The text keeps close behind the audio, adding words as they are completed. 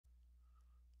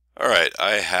Alright,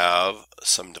 I have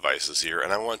some devices here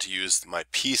and I want to use my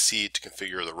PC to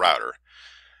configure the router.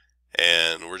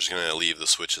 And we're just going to leave the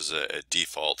switch as a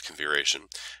default configuration.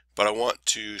 But I want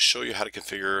to show you how to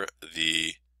configure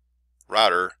the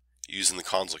router using the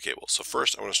console cable. So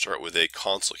first I want to start with a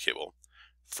console cable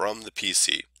from the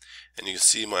PC. And you can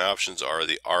see my options are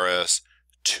the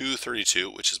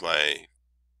RS-232, which is my,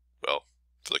 well,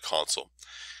 for the console.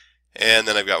 And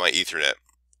then I've got my Ethernet.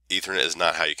 Ethernet is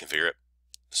not how you configure it.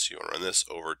 So you want to run this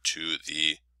over to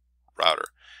the router,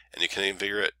 and you can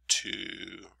configure it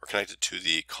to or connect it to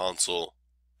the console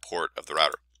port of the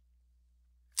router.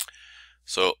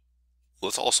 So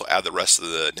let's also add the rest of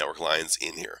the network lines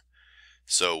in here.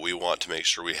 So we want to make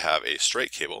sure we have a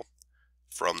straight cable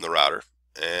from the router,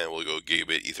 and we'll go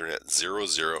gigabit Ethernet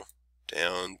 00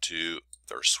 down to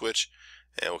our switch,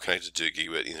 and we'll connect it to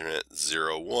gigabit Ethernet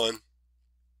 01.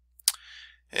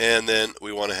 And then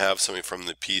we want to have something from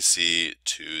the PC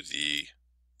to the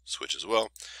switch as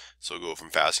well. So we'll go from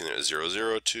fast Ethernet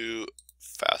 00 to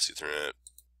fast Ethernet,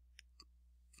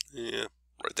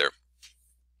 right there.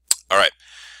 Alright,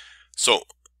 so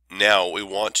now we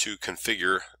want to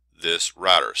configure this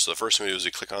router. So the first thing we do is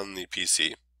we click on the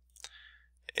PC,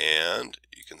 and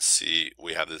you can see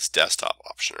we have this desktop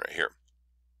option right here.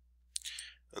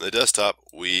 On the desktop,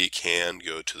 we can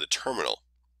go to the terminal.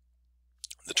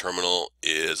 The terminal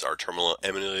is our terminal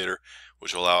emulator,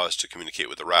 which will allow us to communicate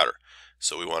with the router.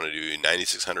 So we want to do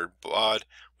 9600 baud,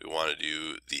 we want to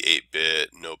do the 8-bit,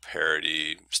 no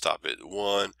parity, stop at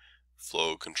 1,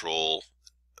 flow control,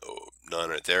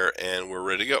 none right there, and we're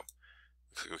ready to go.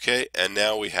 Click OK, and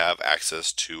now we have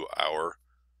access to our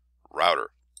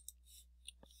router.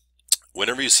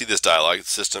 Whenever you see this dialog,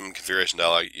 system configuration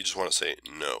dialog, you just want to say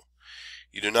no.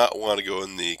 You do not want to go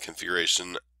in the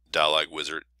configuration dialog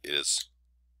wizard. It is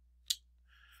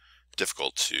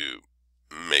difficult to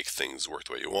make things work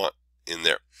the way you want in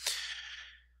there.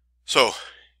 So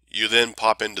you then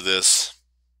pop into this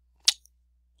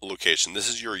location. This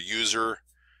is your user.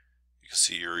 You can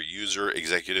see your user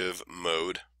executive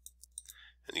mode,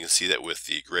 and you can see that with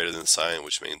the greater than sign,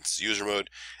 which means user mode.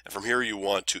 And from here you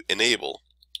want to enable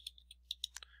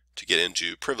to get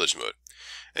into privilege mode.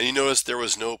 And you notice there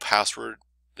was no password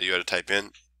that you had to type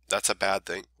in. That's a bad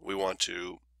thing. We want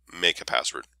to make a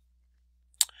password.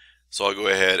 So I'll go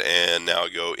ahead and now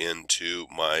go into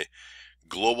my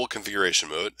global configuration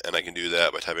mode, and I can do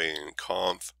that by typing in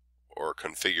conf or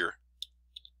configure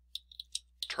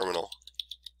terminal.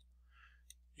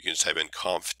 You can just type in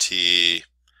conft,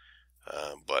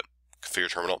 but configure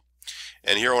terminal.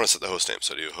 And here I want to set the host name.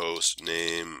 So I do host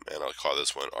name, and I'll call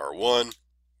this one R1.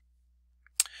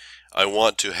 I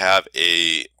want to have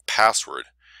a password.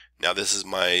 Now this is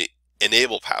my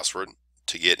enable password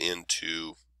to get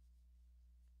into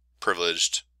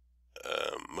privileged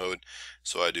mode.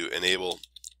 So I do enable,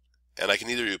 and I can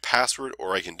either do password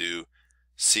or I can do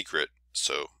secret.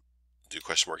 So do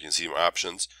question mark, you can see my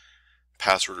options,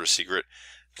 password or secret.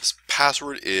 This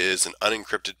password is an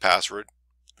unencrypted password,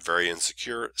 very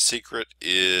insecure. Secret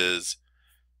is,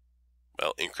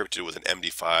 well, encrypted with an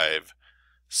MD5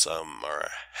 sum or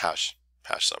a hash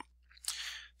sum.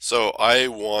 So I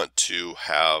want to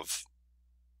have,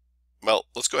 well,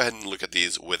 let's go ahead and look at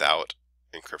these without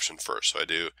encryption first. So I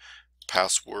do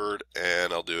password,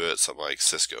 and I'll do it something like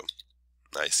Cisco.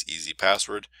 Nice easy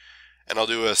password. And I'll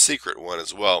do a secret one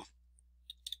as well,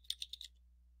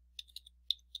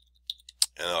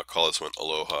 and I'll call this one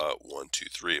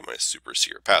Aloha123, my super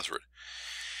secret password.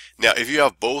 Now if you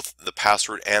have both the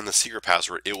password and the secret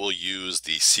password, it will use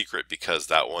the secret because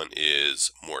that one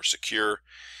is more secure.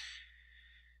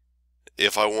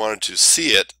 If I wanted to see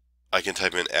it, I can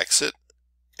type in exit,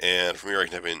 and from here I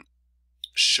can type in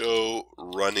show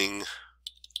running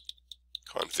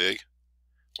config,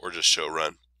 or just show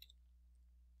run,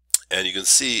 and you can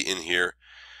see in here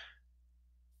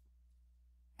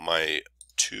my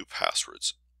two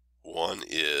passwords. One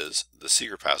is the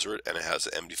secret password, and it has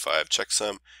an MD5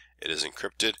 checksum. It is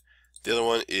encrypted. The other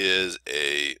one is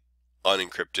a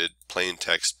unencrypted plain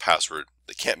text password.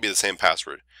 They can't be the same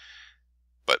password,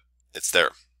 but it's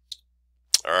there.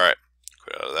 Alright,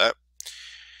 quit out of that.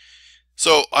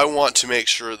 So I want to make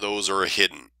sure those are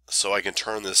hidden. So I can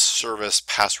turn this service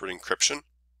password encryption.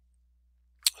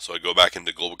 So I go back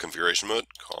into global configuration mode,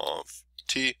 conf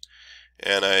t,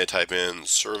 and I type in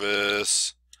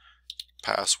service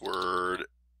password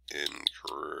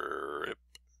encrypt,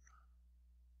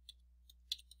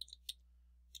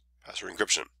 password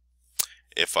encryption.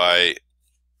 If I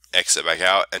exit back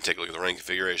out and take a look at the running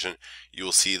configuration, you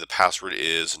will see the password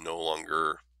is no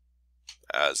longer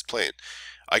as plain.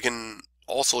 I can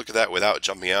also look at that without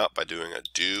jumping out by doing a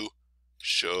do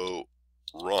show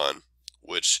run,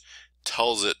 which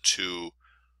tells it to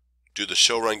do the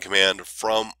show run command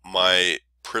from my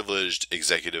privileged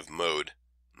executive mode,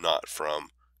 not from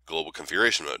global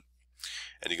configuration mode.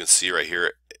 And you can see right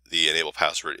here the enable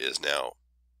password is now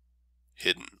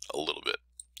hidden a little bit.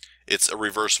 It's a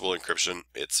reversible encryption.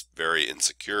 It's very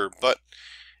insecure, but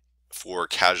for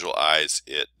casual eyes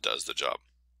it does the job.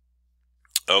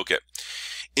 Okay,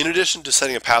 in addition to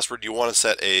setting a password, you want to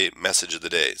set a message of the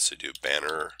day. So do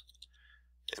banner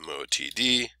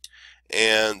MOTD,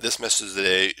 and this message of the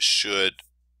day should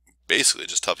basically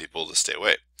just tell people to stay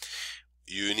away.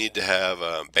 You need to have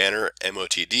a banner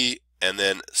MOTD and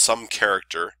then some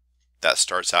character that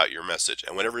starts out your message,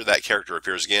 and whenever that character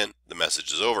appears again, the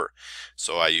message is over.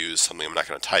 So I use something I'm not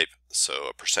going to type, so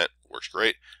a percent works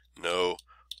great. No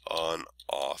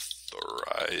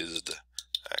unauthorized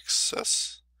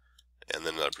access, and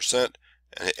then another percent,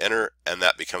 and hit enter, and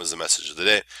that becomes the message of the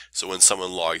day. So when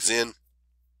someone logs in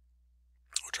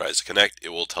or tries to connect, it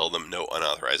will tell them no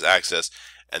unauthorized access,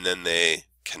 and then they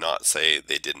cannot say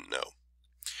they didn't know.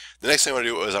 The next thing I want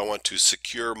to do is I want to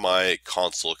secure my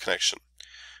console connection.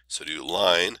 So do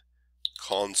line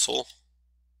console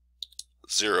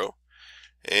 0,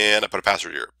 and I put a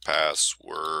password here.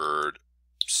 Password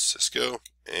Cisco,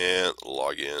 and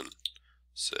login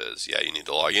says, yeah, you need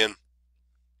to log in,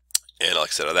 and I'll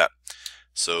exit out of that.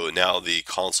 So now the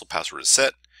console password is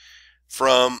set.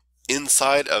 From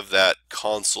inside of that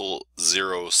console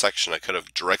 0 section, I could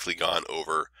have directly gone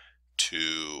over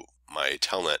to my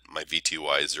Telnet, my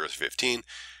VTY0315,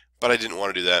 but I didn't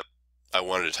want to do that. I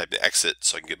wanted to type the exit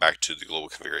so I can get back to the global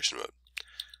configuration mode.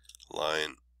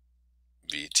 Line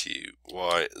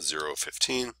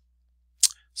VTY015.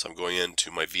 So I'm going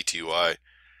into my VTY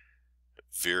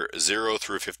 0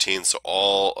 through 15, so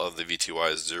all of the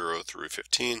VTY 0 through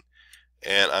 15,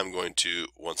 and I'm going to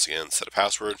once again set a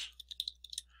password,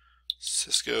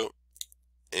 Cisco,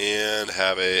 and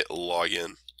have a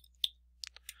login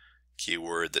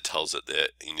keyword that tells it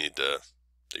that you need to,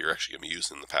 that you're actually going to be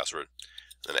using the password,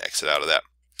 and then exit out of that.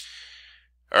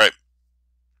 Alright,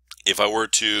 if I were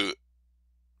to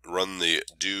run the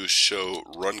do show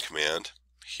run command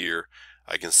here,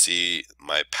 I can see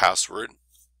my password,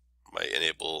 my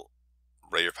enable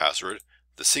regular password.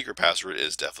 The secret password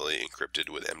is definitely encrypted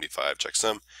with MD5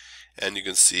 checksum, and you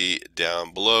can see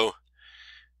down below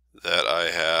that I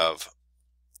have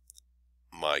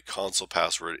my console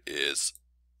password is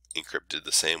encrypted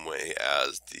the same way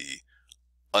as the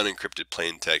unencrypted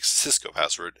plain text Cisco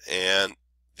password, and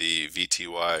the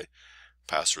VTY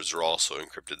passwords are also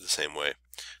encrypted the same way.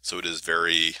 So it is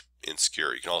very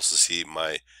insecure. You can also see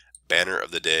my banner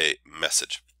of the day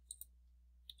message.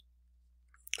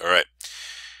 Alright,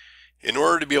 in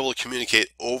order to be able to communicate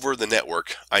over the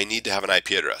network, I need to have an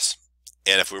IP address.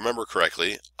 And if we remember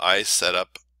correctly, I set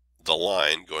up the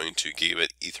line going to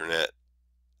gigabit Ethernet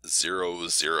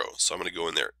 00. So I'm going to go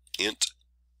in there, int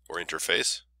or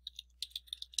interface,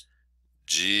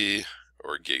 G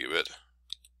or gigabit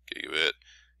Ethernet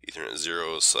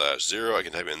 0/0. I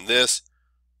can type in this,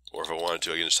 or if I wanted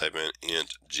to, I can just type in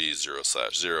int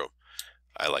G0/0.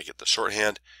 I like it the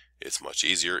shorthand. It's much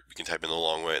easier. You can type in the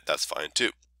long way. That's fine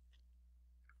too.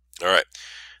 Alright,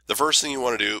 the first thing you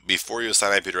want to do before you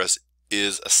assign IP address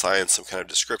is assign some kind of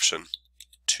description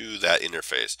to that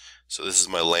interface. So this is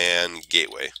my LAN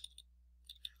gateway,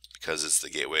 because it's the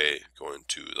gateway going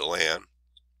to the LAN.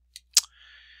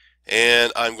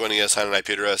 And I'm going to assign an IP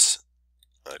address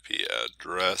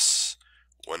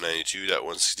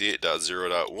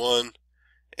 192.168.0.1,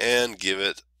 and give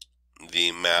it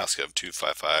the mask of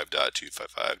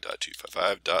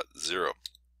 255.255.255.0.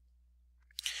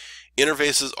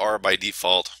 Interfaces are by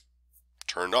default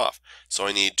turned off, so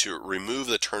I need to remove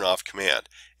the turn off command.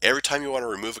 Every time you want to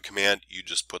remove a command, you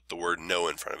just put the word no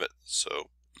in front of it. So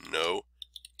no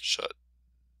shut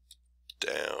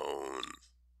down.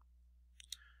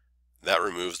 That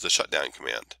removes the shutdown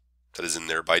command that is in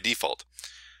there by default.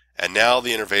 And now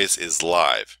the interface is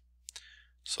live.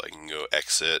 So I can go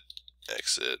exit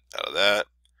out of that,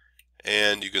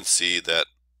 and you can see that,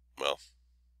 well,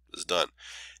 it's done.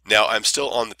 Now I'm still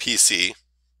on the PC,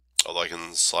 although I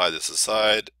can slide this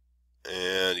aside,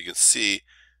 and you can see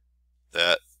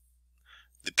that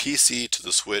the PC to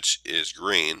the switch is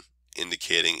green,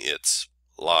 indicating it's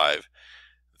live.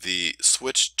 The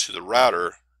switch to the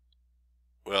router,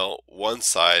 well, one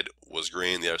side was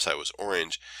green, the other side was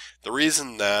orange. The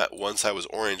reason that one side was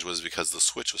orange was because the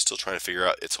switch was still trying to figure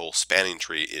out its whole spanning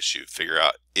tree issue, figure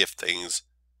out if things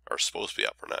are supposed to be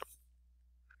up or not.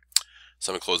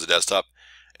 So I'm going to close the desktop,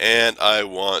 and I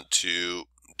want to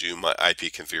do my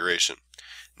IP configuration.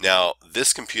 Now,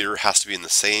 this computer has to be in the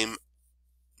same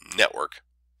network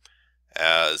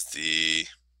as the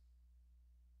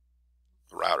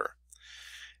router.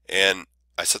 And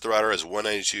I set the router as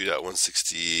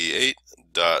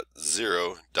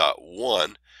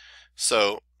 192.168.0.1.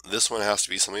 So this one has to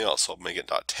be something else. So I'll make it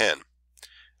 .10.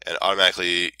 And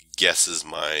automatically guesses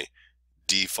my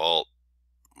default,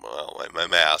 well, my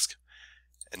mask.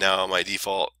 And now my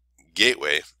default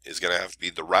gateway is going to have to be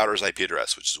the router's IP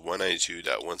address, which is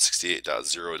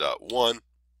 192.168.0.1.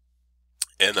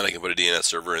 And then I can put a DNS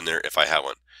server in there if I have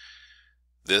one.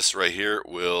 This right here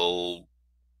will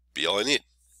be all I need.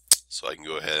 So I can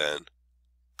go ahead and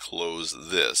close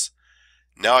this.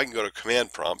 Now I can go to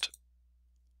command prompt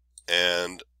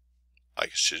and I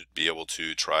should be able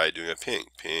to try doing a ping.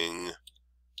 Ping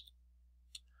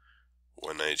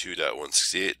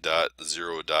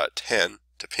 192.168.0.10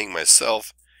 to ping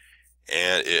myself,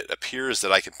 and it appears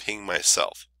that I can ping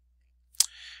myself.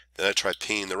 Then I try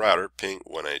pinging the router, ping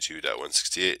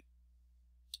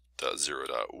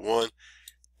 192.168.0.1,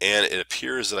 and it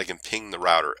appears that I can ping the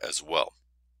router as well.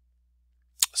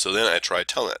 So then I try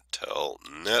Telnet,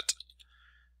 Telnet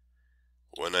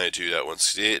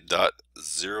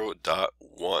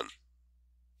 192.168.0.1.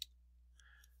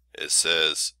 It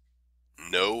says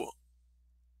no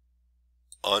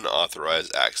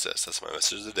unauthorized access. That's my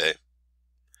message of the day.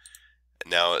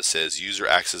 And now it says user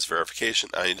access verification.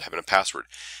 I need to type in a password.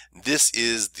 This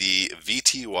is the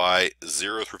VTY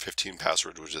 0 through 15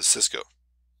 password, which is Cisco.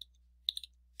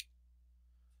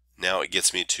 Now it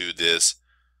gets me to this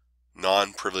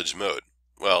non-privileged mode.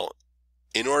 Well,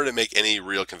 in order to make any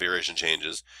real configuration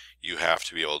changes, you have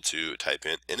to be able to type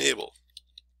in enable.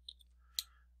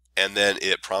 And then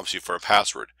it prompts you for a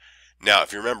password. Now,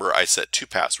 if you remember, I set two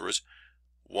passwords.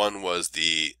 One was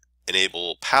the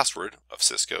enable password of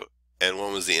Cisco, and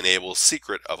one was the enable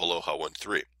secret of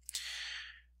Aloha123.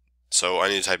 So I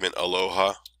need to type in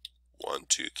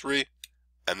Aloha123,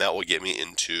 and that will get me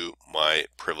into my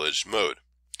privileged mode.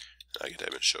 I can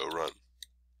type in show run.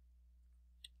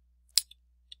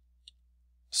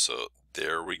 So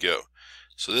there we go.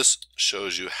 So this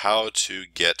shows you how to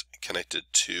get connected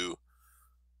to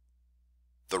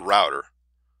the router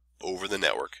over the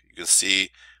network. You can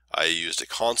see I used a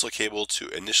console cable to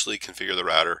initially configure the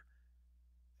router,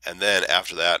 and then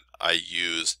after that I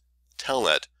use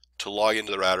Telnet to log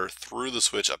into the router through the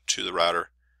switch up to the router,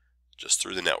 just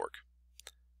through the network.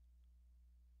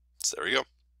 So there we go.